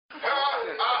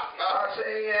say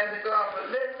he ain't asking God for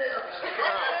nothing else.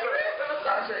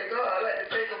 I say, God, I'd like to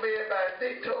take him in by his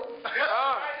big toe,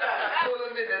 pull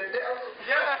him in the devil,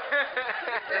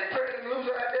 and turn him loose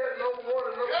out there, no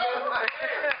water, no nothing.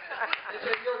 And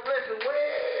say, your blessing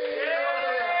way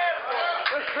over there.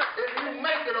 If you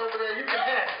make it over there, you can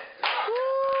have it.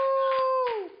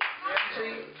 You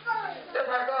see, that's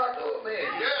how God do it,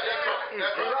 man. And a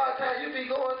lot of times you be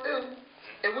going through,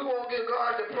 and we won't give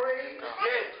God the praise.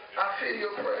 I feel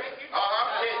your prayer. Well,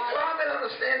 I may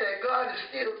understand that God is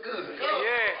still good.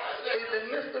 In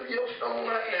the midst of your storm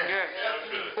right now.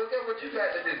 But guess what you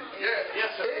got to do?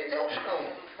 In your storm,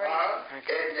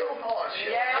 in your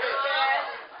hardship,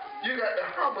 you got to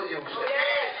humble yourself.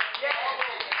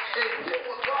 And hear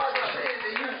what God is saying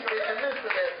to you in the midst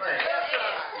of that thing.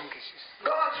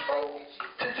 God spoke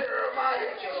to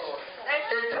Jeremiah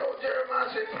and told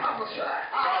Jeremiah, said, prophesy.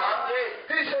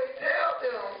 He said, tell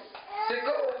them to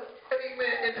go,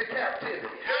 amen, into captivity.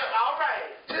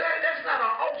 See, that's not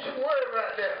an awesome word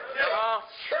right there.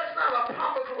 That's not a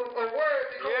powerful word,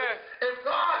 because if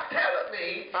God telling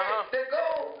me to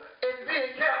go and be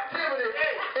in captivity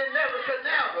in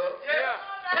Nebuchadnezzar,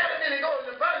 telling me to go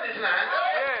to the bondage line,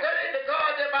 that ain't the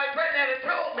God that my granddaddy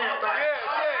told me about.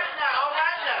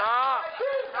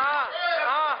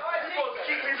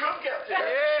 Keep me from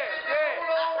captivity.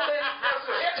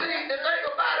 See, the thing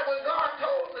about it, when God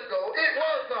told him to go, it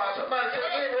was God. Somebody said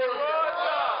it was God.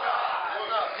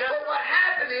 But what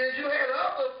happened is you had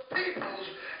other peoples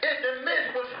in the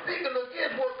midst was speaking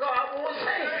against what God was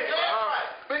saying.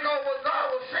 Because what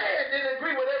God was saying didn't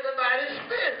agree with everybody's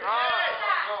spirit.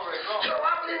 So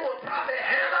I believe what Prophet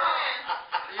Hannah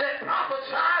that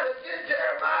prophesied against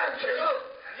Jeremiah and said, look,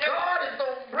 God is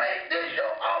going to break this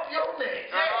yoke off your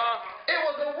neck. It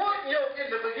was a wooden yoke in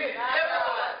the beginning.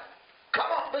 Come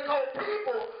on, because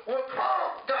people will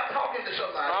come, God talking to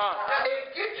somebody, and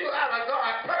get you out of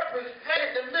God's purpose in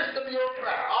the midst of your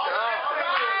trial.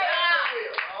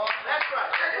 That's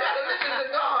right. And you got to listen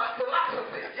to God's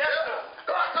philosophy.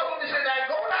 God told me, he said, now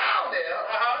go down there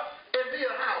and be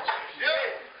a house.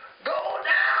 Go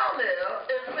down there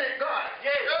and plant gardens.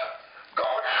 Go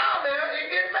down there and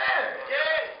get married.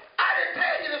 I didn't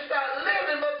tell you to start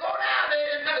living, but go down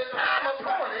there until the time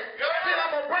appointed. Then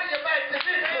I'm going to bring you back to this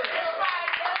place.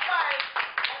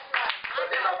 But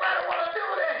then nobody want to do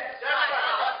that.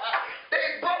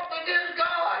 They bumped against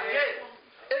God.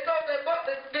 And those that bumped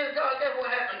against God, guess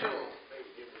what happened to them?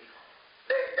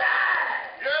 They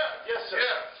died.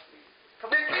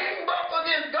 The king bumped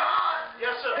against God.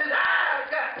 His eyes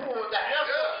got pulled out.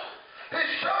 His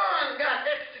son got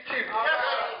executed.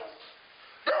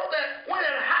 Those that went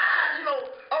and hide, you know,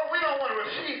 oh, we don't want to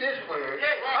receive this word.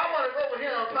 I want to go over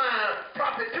here and find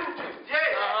Prophet Tutu.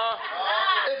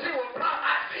 And see what Prophet,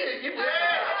 I feel you. I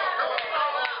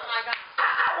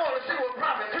want to see what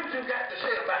Prophet Tutu got to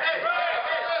say about it.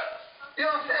 You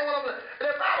understand what I'm saying?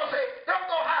 The Bible says, don't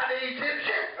go hide the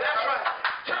Egyptian. That's right.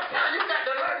 Sometimes you got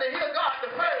to learn to hear God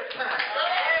the first time.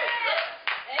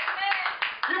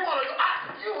 You want to go,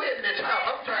 you in this house,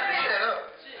 I'm trying to shut up.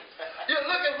 You're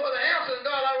looking for the answer, and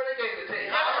God already gave it to you.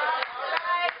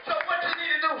 So what you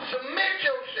need to do, submit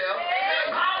yourself,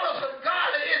 follow some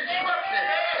godly instruction,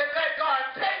 and let God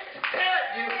take care of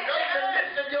you in the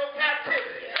midst of your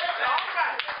captivity.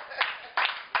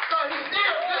 So he's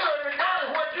still good regardless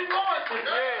of what you're going through.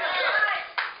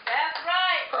 That's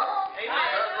right.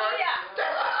 Hallelujah.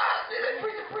 They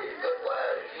preach a pretty good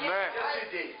word. Yes, you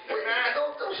did. We need to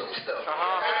go through some stuff.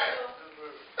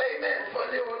 Amen. For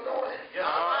your anointing.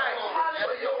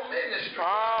 For your ministry.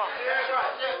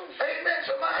 Amen.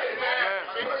 Somebody.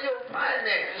 For your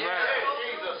finance.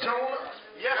 Jonah.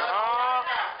 You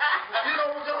know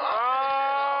what Jonah?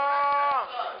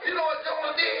 You know what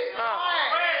Jonah did?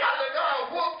 After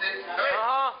God whooped him.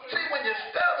 See, when you're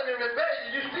stubborn and rebellious,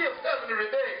 you still stubborn and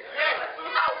rebellious.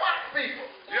 I watch people.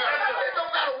 It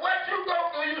don't matter what you go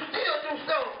through, you still do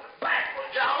stuff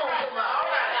backwards. Come on,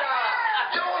 somebody.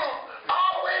 Jonah,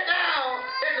 all the way down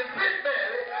in the fish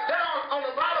belly, down on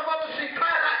the bottom of the sea,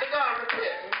 crying out to God,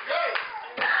 repenting.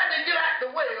 Time to get out the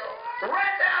well,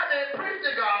 right down there and preach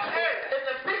the gospel, and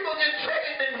the people get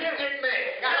saved and you get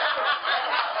mad.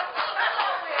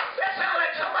 That sounds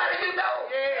like somebody you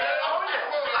know.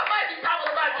 I might be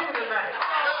talking about you tonight.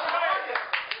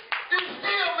 You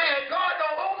still mad. God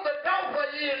don't open the door for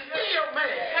you and still mad.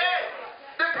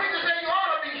 The preacher say you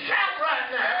ought to be shouting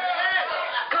right now.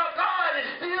 Because God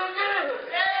is still good.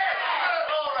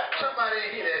 Somebody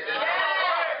hear that.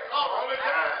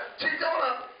 See,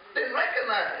 Jonah didn't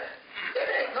recognize it. It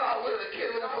ain't God will to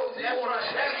kill him folks. He want to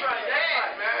save.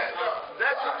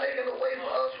 That's what I'm taking away from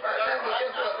us right now. But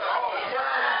guess what?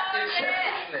 Pride and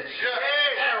selfishness.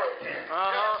 Arrogance.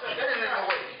 Standing in the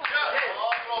way.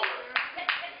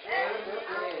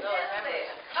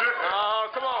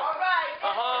 Come on.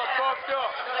 Fucked up.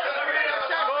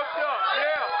 Fucked up.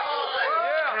 Yeah.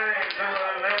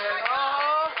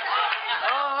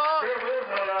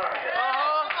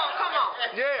 Come on.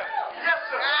 Yeah. Yes,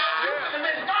 sir. You finna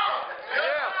miss God.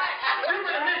 Yeah. You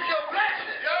finna miss your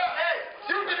blessing.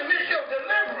 You finna miss your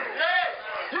deliverance.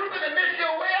 You finna miss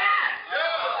your way out.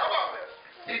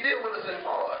 He deal with us in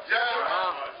March.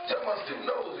 Some of us too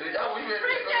nosy. Y'all, we ready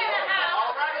to go home.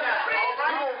 All right now.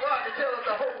 We want God to tell us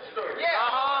the whole story.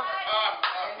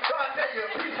 God tell you a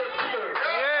piece of the story.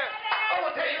 I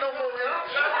won't tell you no more, y'all.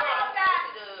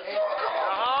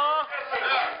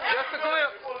 Just a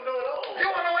glimpse. You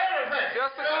want to know everything.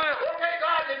 Just a glimpse. Okay,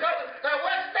 God, you told us. Now,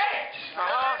 what's next?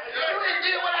 You didn't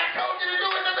do what I told you to do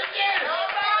in the beginning.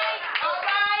 All right.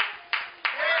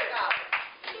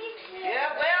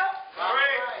 Yeah, well.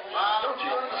 Don't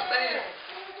you understand?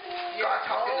 God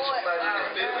talking to somebody in this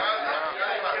business.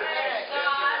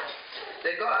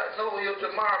 That God knows your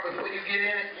tomorrow before you get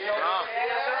in it.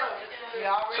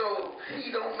 So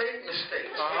he don't make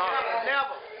mistakes.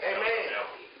 Never. Amen.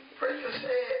 Preacher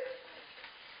said,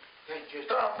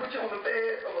 God put you on the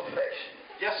bed of affection.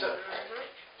 Yes, sir.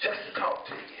 Just to talk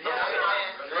to you.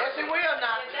 Yes, he will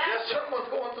now. Someone's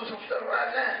going through some stuff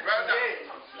right now.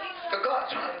 But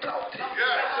God's trying to talk to you.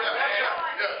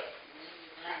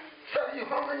 So you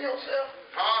humbling yourself.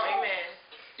 Amen.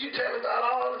 You tell about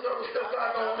all this other stuff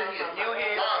God don't want to hear.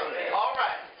 All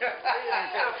right.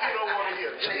 Stuff you don't want to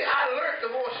hear. See, I learned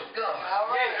the voice of God.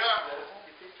 All right.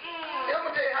 Let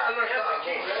me tell you how I learned God's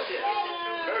voice.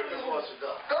 Heard the voice of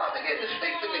God. God began to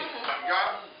speak to me.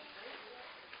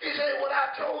 He said, what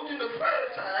I told you the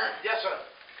first time, Yes, sir.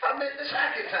 I meant the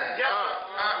second time. Yes, sir.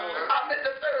 I meant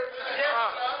the third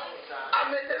time. I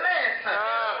meant the last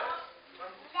time.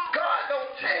 God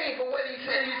don't change from what he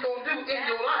said he's going to do in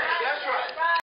your